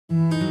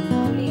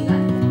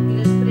Obliguen. I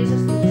després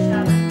es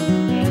dibuixaven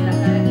la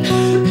cara que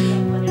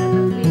quan era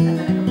reflet, la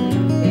cara que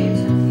podíem fer, el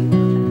sentit,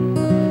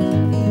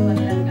 quan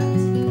eren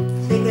gats.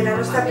 Sí, que la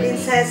nostra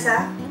princesa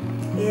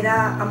era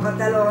amb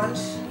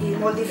pantalons i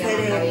molt diferent.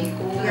 I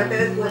el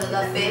cabell curt.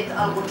 De fet,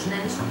 alguns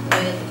nens no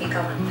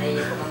identificaven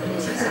ella com a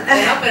princesa.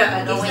 Però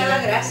que no ho veien. Aquesta és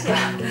la gràcia.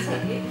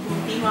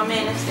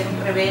 Contínuament estem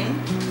rebent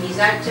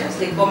missatges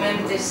de com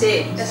hem de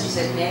ser, si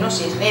és nen o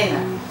si és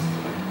nena.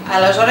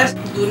 Aleshores,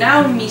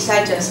 donar un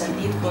missatge en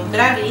sentit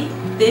contrari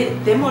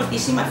té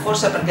moltíssima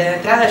força, perquè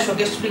d'entrada això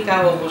que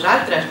explicàveu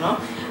vosaltres,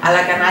 a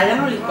la canalla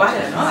no li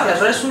quadra.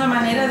 Aleshores és una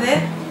manera de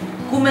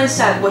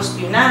començar a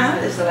qüestionar,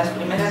 des de les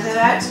primeres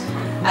edats,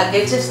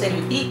 aquests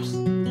estereotips.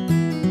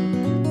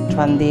 Ens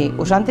van dir,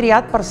 us han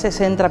triat per ser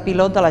centre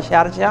pilot de la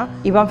xarxa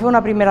i vam fer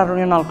una primera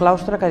reunió al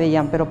claustre que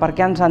deien, però per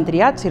què ens han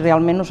triat si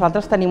realment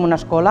nosaltres tenim una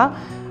escola,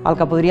 el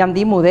que podríem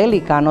dir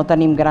modèlica, no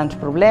tenim grans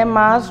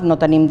problemes, no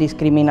tenim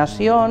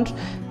discriminacions,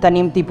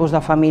 tenim tipus de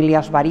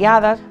famílies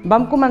variades.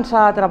 Vam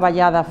començar a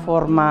treballar de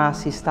forma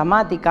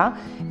sistemàtica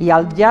i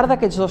al llarg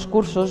d'aquests 2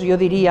 cursos jo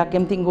diria que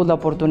hem tingut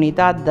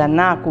l'oportunitat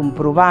d'anar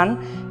comprovant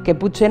que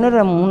potser no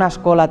érem una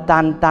escola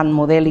tan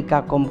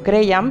modèlica com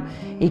crèiem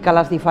i que a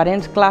les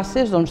diferents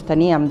classes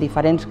teníem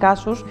diferents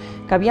casos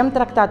que havíem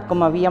tractat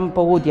com havíem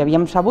pogut i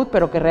havíem sabut,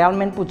 però que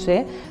realment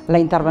potser la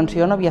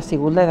intervenció no havia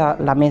sigut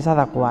la més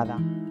adequada.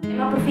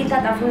 Hem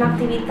aprofitat a fer una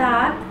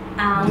activitat,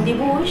 un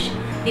dibuix,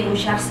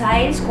 dibuixar-se a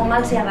ells com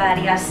els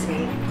agradaria ser.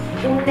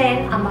 Un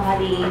nen em va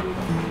dir,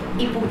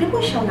 i puc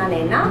dibuixar una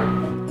nena?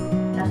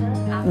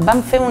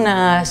 Vam fer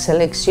una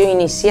selecció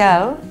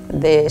inicial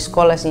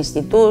d'escoles i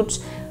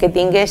instituts que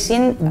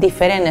tinguessin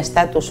diferent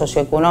estatus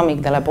socioeconòmic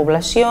de la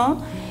població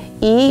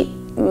i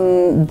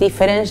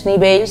diferents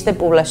nivells de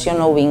població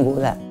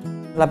nouvinguda.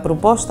 La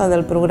proposta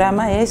del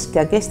programa és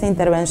que aquesta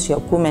intervenció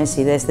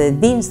comenci des de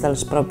dins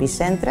dels propis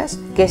centres,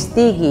 que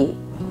estigui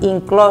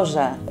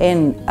inclosa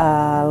en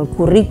el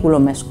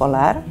currículum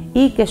escolar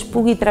i que es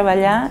pugui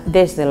treballar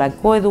des de la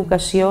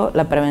coeducació,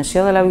 la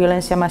prevenció de la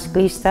violència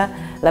masclista,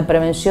 la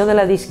prevenció de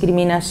la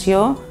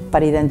discriminació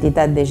per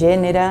identitat de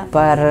gènere,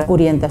 per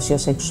orientació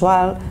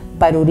sexual,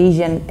 per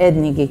origen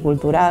ètnic i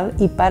cultural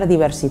i per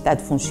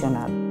diversitat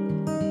funcional.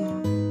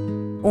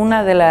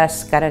 Una de les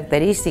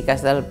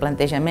característiques del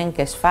plantejament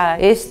que es fa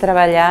és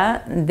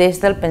treballar des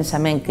del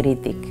pensament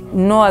crític.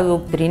 No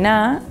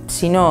adoctrinar,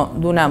 sinó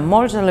donar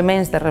molts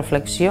elements de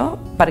reflexió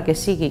perquè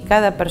sigui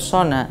cada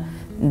persona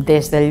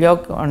des del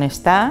lloc on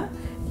està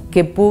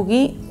que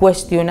pugui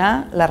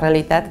qüestionar la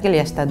realitat que li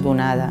ha estat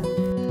donada.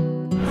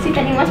 Si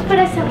tenim els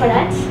pares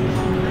separats,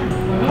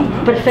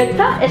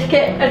 perfecte, és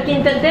que el que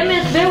intentem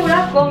és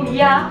veure com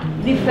hi ha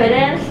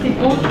diferents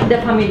tipus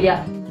de família.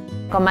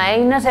 Com a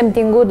eines hem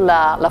tingut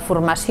la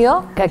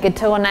formació, que aquest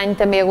segon any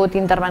també hi ha hagut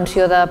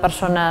intervenció de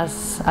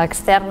persones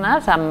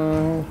externes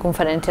amb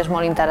conferències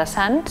molt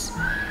interessants.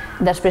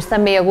 Després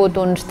també hi ha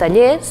hagut uns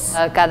tallers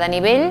a cada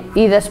nivell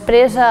i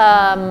després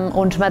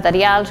uns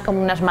materials com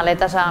unes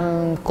maletes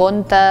amb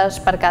contes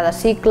per cada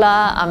cicle,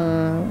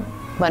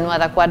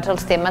 adequats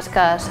als temes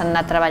que s'han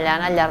anat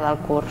treballant al llarg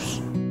del curs.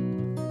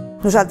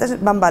 Nosaltres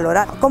vam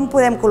valorar com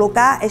podem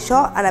col·locar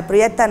això en el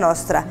projecte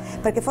nostre,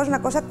 perquè fos una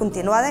cosa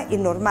continuada i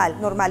normal,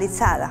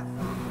 normalitzada.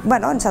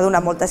 Ens ha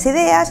donat moltes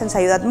idees, ens ha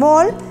ajudat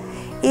molt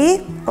i,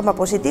 com a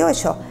positiu,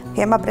 això,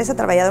 que hem après a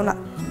treballar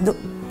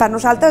per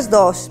nosaltres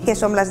dos, que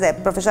som les de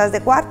professores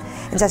de quart,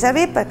 ens ha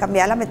servit per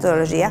canviar la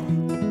metodologia.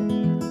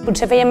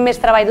 Potser fèiem més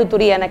treball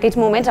d'autoria en aquells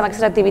moments, amb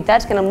aquestes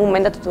activitats, que en un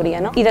moment de tutoria.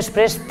 I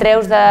després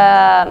treus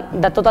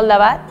de tot el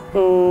debat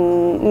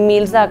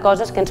mils de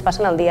coses que ens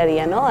passen al dia a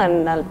dia,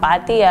 en el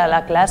pati, a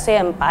la classe,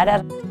 amb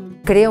pares.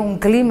 Crea un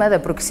clima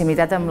de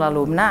proximitat amb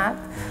l'alumnat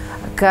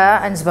que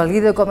ens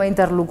valida com a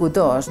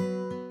interlocutors.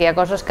 Hi ha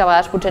coses que a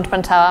vegades potser ens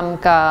pensàvem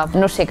que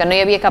no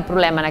hi havia cap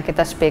problema en aquest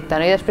aspecte,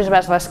 i després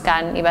vas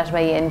rascant i vas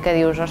veient que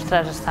dius,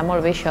 ostres, està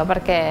molt bé això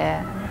perquè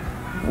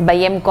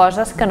veiem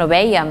coses que no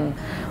vèiem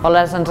o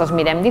ens les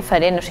mirem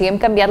diferent, o sigui, hem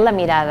canviat la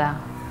mirada.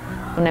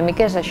 Una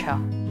mica és això.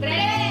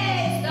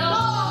 3,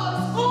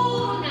 2,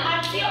 1,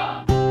 acció!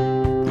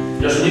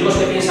 Los únicos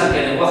que piensan que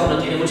el lenguaje no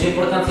tiene mucha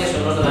importancia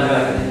son los de la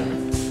Real Academia.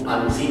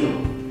 Alucino.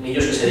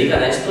 Ellos que se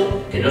dedican a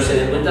esto, que no se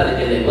den cuenta de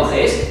que el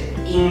lenguaje es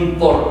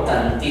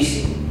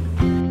importantísimo.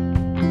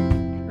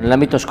 En el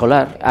ámbito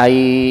escolar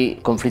hay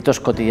conflictos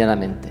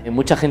cotidianamente.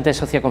 Mucha gente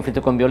asocia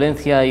conflicto con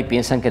violencia y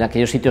piensan que en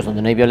aquellos sitios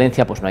donde no hay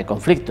violencia pues no hay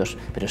conflictos,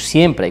 pero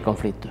siempre hay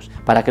conflictos.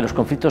 Para que los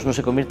conflictos no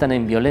se conviertan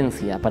en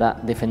violencia, para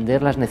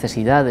defender las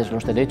necesidades,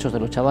 los derechos de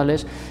los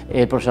chavales,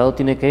 el profesorado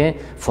tiene que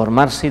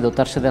formarse y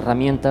dotarse de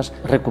herramientas,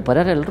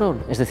 recuperar el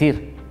rol, es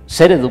decir,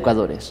 ser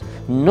educadores,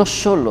 no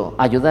solo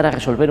ayudar a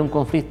resolver un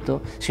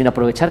conflicto, sino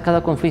aprovechar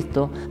cada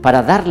conflicto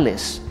para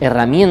darles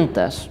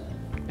herramientas,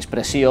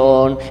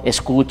 expresión,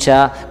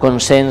 escucha,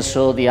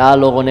 consenso,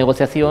 diálogo,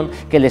 negociación,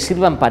 que les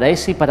sirvan para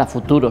ese y para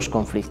futuros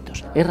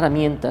conflictos.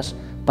 Herramientas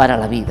para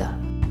la vida.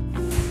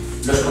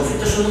 Los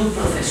conflictos son un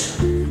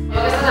proceso. Jo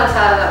a aquestes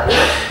alçades de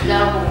curs ja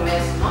no puc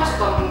més, no? És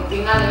com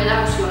tinc el nivell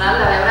emocional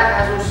de veure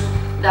casos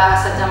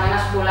d'assetjament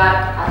escolar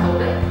a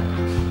tope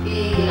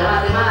i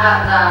el tema de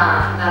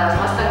les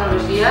noves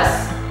tecnologies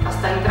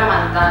està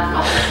incrementant,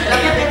 no? El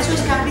que penso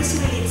és que han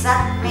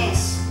visibilitzat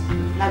més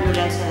la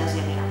violència de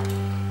gènere.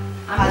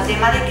 El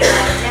tema de que,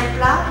 per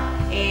exemple,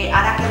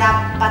 ara queda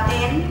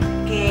patent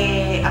que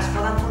es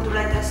poden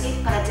controlar entre si,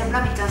 per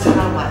exemple, mitjançant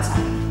el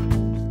WhatsApp.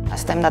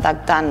 Estem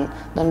detectant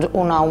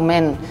un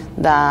augment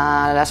de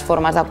les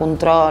formes de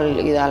control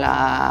i de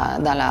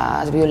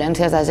les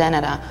violències de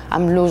gènere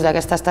amb l'ús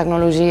d'aquestes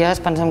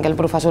tecnologies. Pensem que el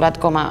professorat,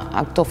 com a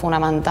actor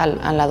fonamental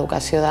en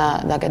l'educació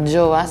d'aquests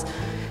joves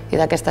i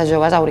d'aquestes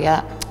joves,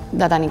 hauria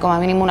de tenir com a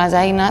mínim unes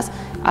eines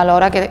a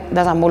l'hora que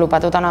desenvolupar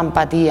tota una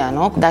empatia,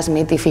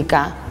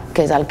 desmitificar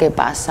què és el que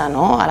passa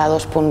a la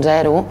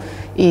 2.0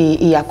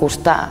 i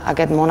acostar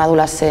aquest món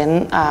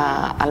adolescent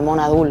al món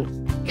adult.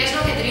 ¿Qué es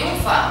lo que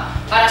triunfa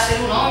para ser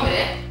un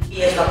hombre?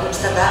 I es va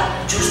constatar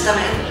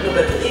justament el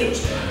que tu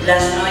dius.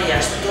 Les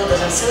noies,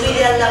 totes, el seu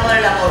ideal d'amor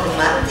era l'amor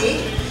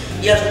romàntic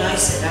i els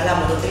nois era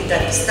l'amor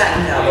utilitarista,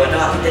 en què, bueno,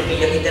 aquí te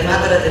pillo, aquí te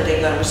mato, ara te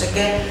tengo no sé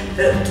què,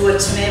 però tu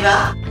ets meva.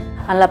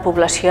 En la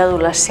població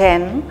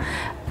adolescent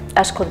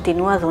es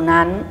continua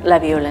donant la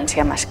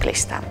violència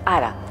masclista.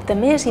 Ara,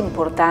 també és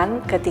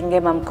important que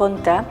tinguem en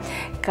compte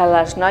que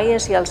les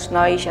noies i els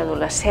nois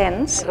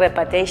adolescents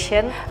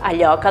repeteixen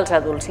allò que els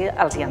adults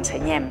els hi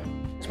ensenyem.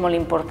 És molt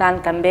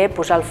important també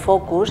posar el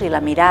focus i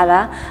la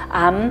mirada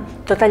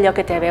amb tot allò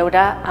que té a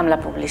veure amb la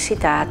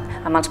publicitat,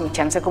 amb els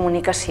mitjans de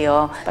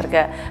comunicació,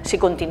 perquè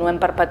si continuem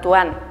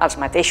perpetuant els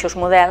mateixos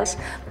models,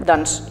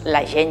 doncs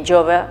la gent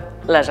jove,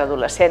 les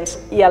adolescents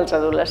i els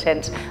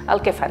adolescents, el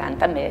que faran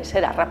també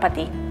serà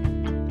repetir.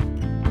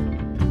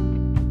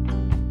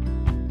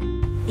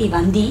 I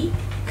van dir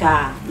que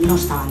no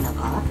estaven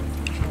d'acord,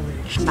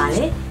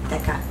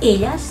 que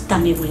elles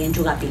també volien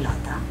jugar a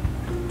pilota,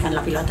 que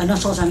la pilota no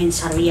solament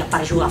servia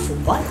per jugar a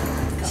futbol,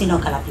 sinó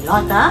que la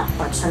pilota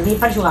pot servir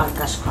per jugar a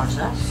altres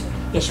coses.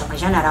 I això va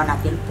generar una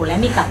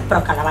polèmica,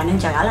 però que la van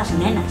engegar les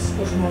nenes.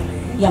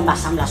 I em va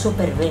semblar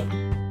superbé.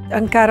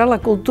 Encara la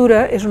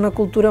cultura és una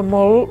cultura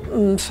molt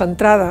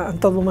centrada en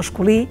tot el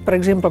masculí. Per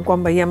exemple,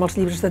 quan veiem els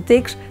llibres de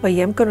text,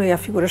 veiem que no hi ha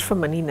figures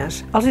femenines.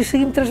 Els hi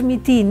seguim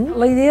transmitint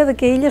la idea de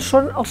que elles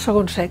són el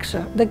segon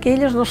sexe, de que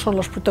elles no són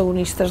les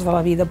protagonistes de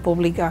la vida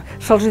pública.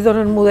 Se'ls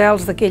donen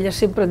models de que elles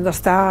sempre han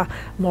d'estar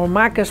molt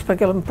maques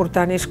perquè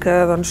l'important és que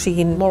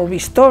siguin molt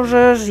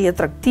vistoses i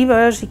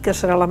atractives i que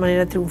serà la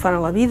manera triomfant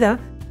a la vida.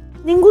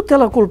 Ningú té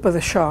la culpa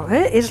d'això,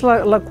 és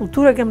la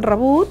cultura que hem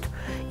rebut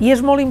i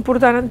és molt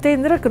important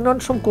entendre que no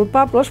en som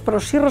culpables, però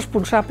sí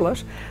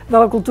responsables de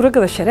la cultura que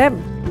deixarem.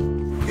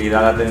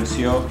 Crida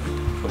l'atenció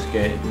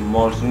que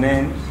molts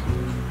nens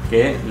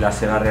que la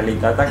seva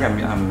realitat ha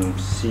canviat, amb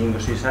 5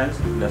 o 6 anys,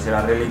 la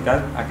seva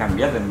realitat ha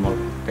canviat en molt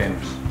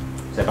temps.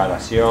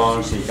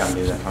 Separacions i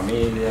canvis de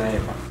família.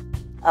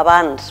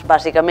 Abans,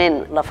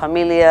 bàsicament, la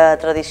família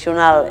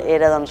tradicional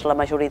era la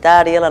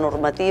majoritària, la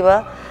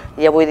normativa,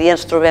 i avui dia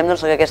ens trobem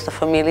que aquesta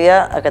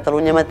família a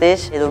Catalunya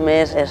mateix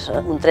només és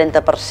un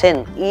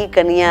 30% i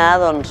que n'hi ha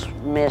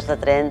més de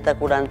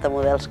 30-40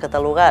 models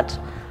catalogats.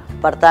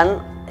 Per tant,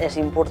 és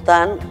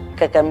important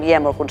que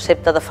canviem el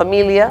concepte de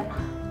família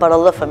per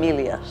el de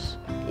famílies.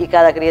 I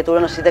cada criatura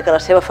necessita que la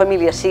seva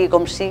família, sigui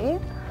com sigui,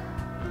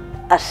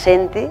 es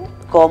senti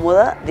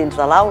còmoda dins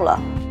de l'aula.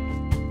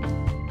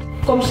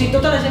 Com si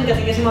tota la gent que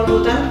tinguéssim al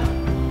voltant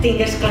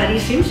tingués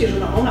claríssim si és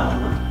un home o una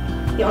dona.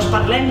 Llavors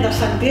parlem de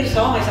sentir-se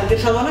home i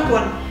sentir-se dona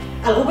quan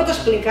algú pot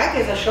explicar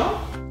què és això?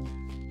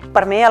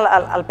 Per mi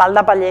el pal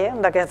de paller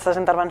d'aquestes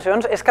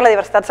intervencions és que la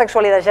diversitat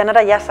sexual i de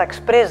gènere ja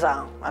s'expressa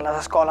a les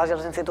escoles i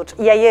als instituts,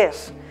 ja hi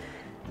és.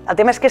 El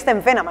tema és què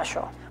estem fent amb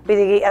això. Vull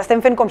dir,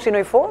 estem fent com si no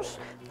hi fos.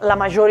 La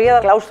majoria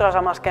de claustres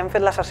amb els que hem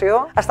fet la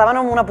sessió estaven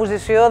en una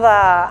posició de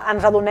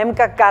ens adonem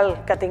que cal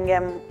que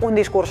tinguem un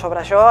discurs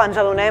sobre això, ens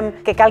adonem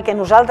que cal que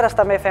nosaltres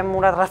també fem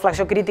una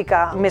reflexió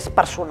crítica més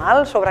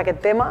personal sobre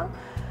aquest tema.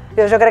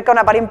 Jo crec que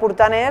una part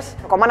important és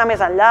com anar més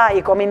enllà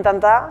i com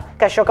intentar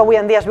que això que avui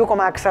en dia es viu com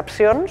a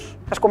excepcions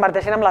es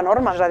converteixin en la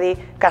norma, és a dir,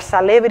 que es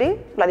celebri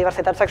la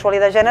diversitat sexual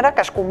i de gènere,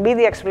 que es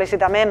convidi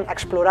explícitament a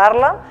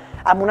explorar-la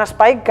en un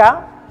espai que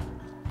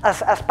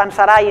es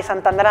pensarà i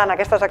s'entendrà en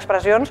aquestes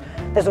expressions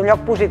des d'un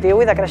lloc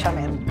positiu i de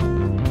creixement.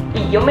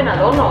 I jo me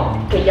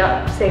n'adono que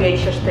ja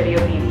segueixo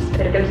estereotips,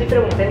 perquè els hi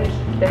preguntem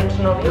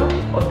tens nòvio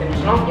o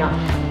tens nòvia,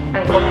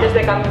 en comptes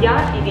de canviar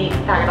i dir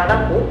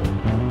t'agrada algú,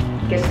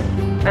 que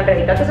en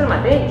realitat és el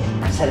mateix.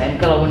 Sabem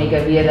que l'única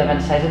via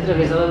d'avançar és a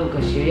través de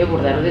l'educació i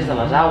abordar-ho des de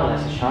les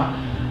aules. Això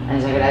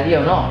ens agradi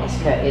o no, és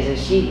que és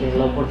així, és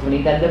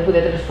l'oportunitat de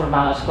poder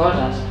transformar les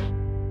coses.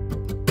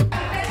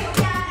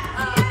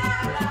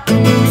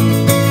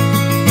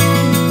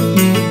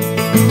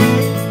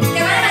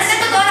 Que van a nacer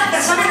todas las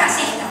personas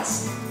racistas.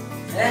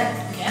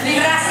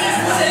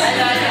 Racistas.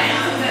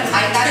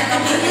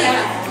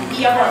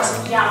 I llavors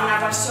hi ha una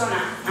persona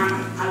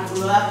amb el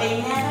color de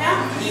pell negre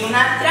i una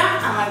altra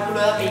amb el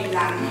color de pell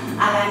blanc.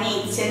 A la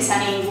nit, sense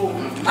ningú.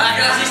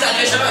 Que racista,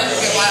 que això és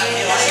que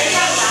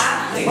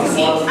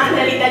Sí, en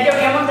realitat hi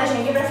hauria molta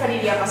gent que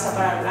preferiria passar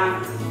per el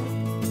blanc.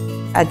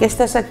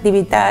 Aquestes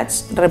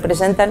activitats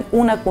representen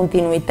una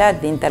continuïtat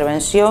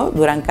d'intervenció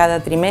durant cada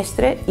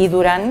trimestre i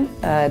durant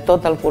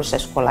tot el curs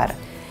escolar.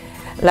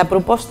 La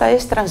proposta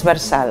és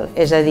transversal,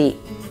 és a dir,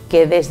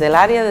 que des de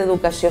l'àrea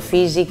d'educació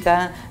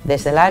física,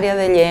 des de l'àrea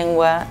de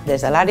llengua,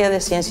 des de l'àrea de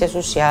ciències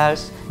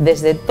socials,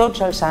 des de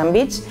tots els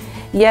àmbits,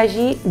 hi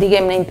hagi,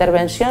 diguem-ne,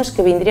 intervencions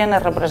que vindrien a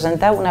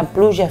representar una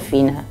pluja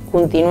fina,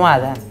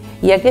 continuada.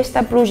 I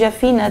aquesta pluja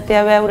fina té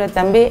a veure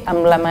també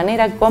amb la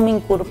manera com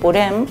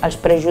incorporem els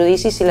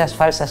prejudicis i les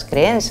falses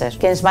creences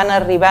que ens van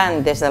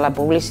arribant des de la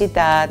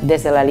publicitat,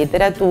 des de la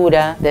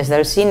literatura, des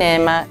del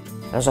cinema.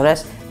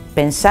 Aleshores,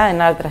 pensar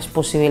en altres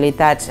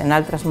possibilitats, en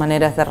altres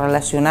maneres de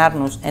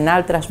relacionar-nos, en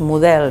altres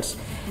models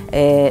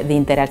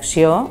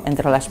d'interacció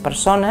entre les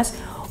persones,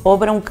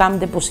 obre un camp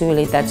de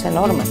possibilitats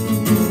enormes.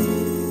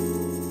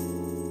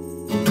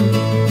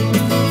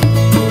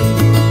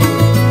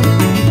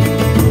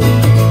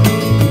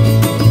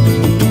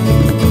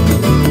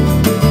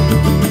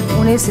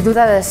 L'Institut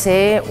ha de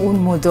ser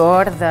un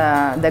motor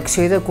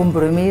d'acció i de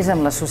compromís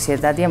amb la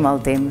societat i amb el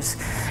temps.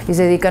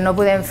 És a dir, que no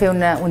podem fer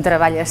un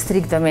treball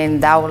estrictament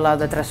d'aula o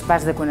de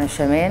traspàs de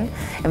coneixement,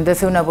 hem de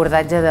fer un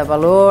abordatge de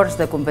valors,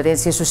 de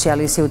competència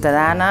social i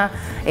ciutadana,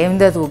 hem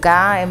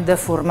d'educar, hem de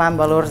formar en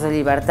valors de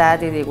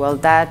llibertat i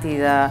d'igualtat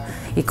i,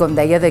 com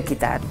deia,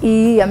 d'equitat.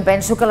 I em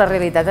penso que la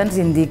realitat ens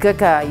indica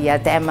que hi ha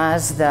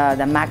temes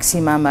de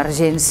màxima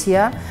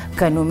emergència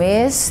que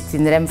només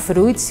tindrem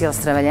fruits si els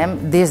treballem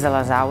des de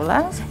les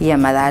aules i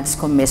amb edats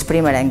com més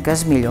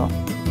primerenques millor.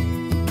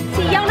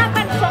 Si hi ha una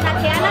persona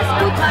que ha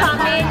nascut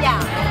femella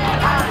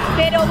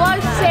però vol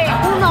ser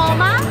un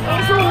home,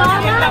 és un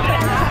home.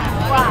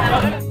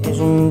 És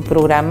un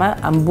programa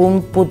amb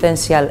un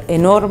potencial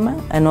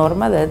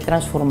enorme de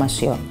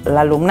transformació.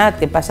 L'alumnat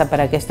que passa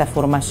per aquesta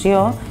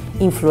formació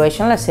influeix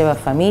en la seva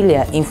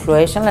família,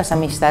 influeix en les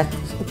amistats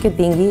que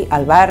tingui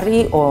al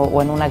barri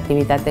o en una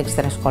activitat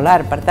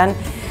extraescolar. Per tant,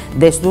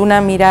 des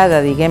d'una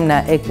mirada,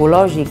 diguem-ne,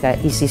 ecològica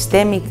i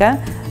sistèmica,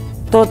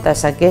 tots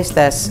aquests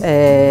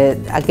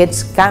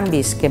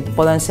canvis que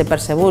poden ser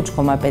percebuts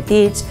com a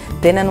petits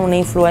tenen una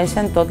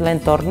influència en tot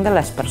l'entorn de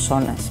les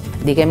persones.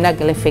 Diguem-ne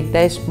que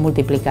l'efecte és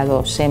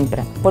multiplicador,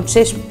 sempre.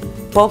 Potser és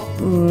poc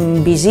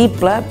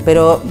visible,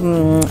 però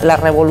la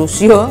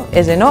revolució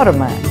és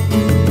enorme.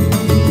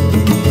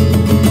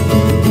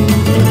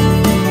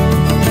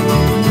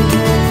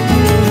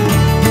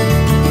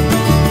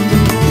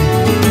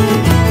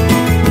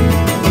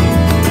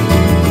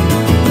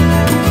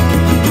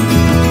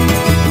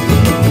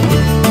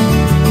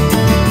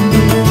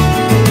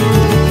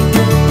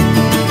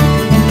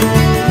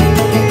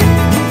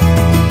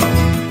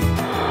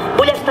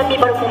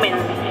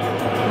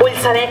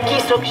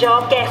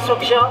 Què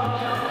sóc jo,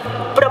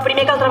 però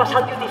primer cal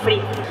travessar el duty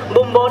free.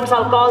 Bombons,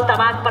 alcohol,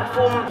 tabac,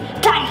 perfum...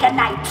 Tiger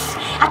Nights,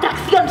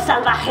 atracción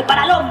salvaje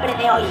para el hombre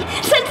de hoy.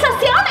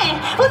 Sensaciones,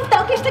 un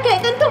toque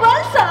secreto en tu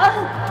bolsa.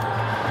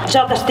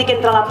 Jo que estic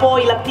entre la por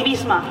i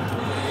l'activisme,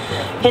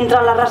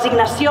 entre la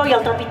resignació i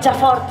el trepitjar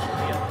fort.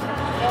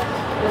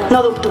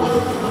 No dubto,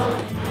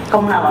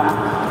 com una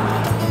dona.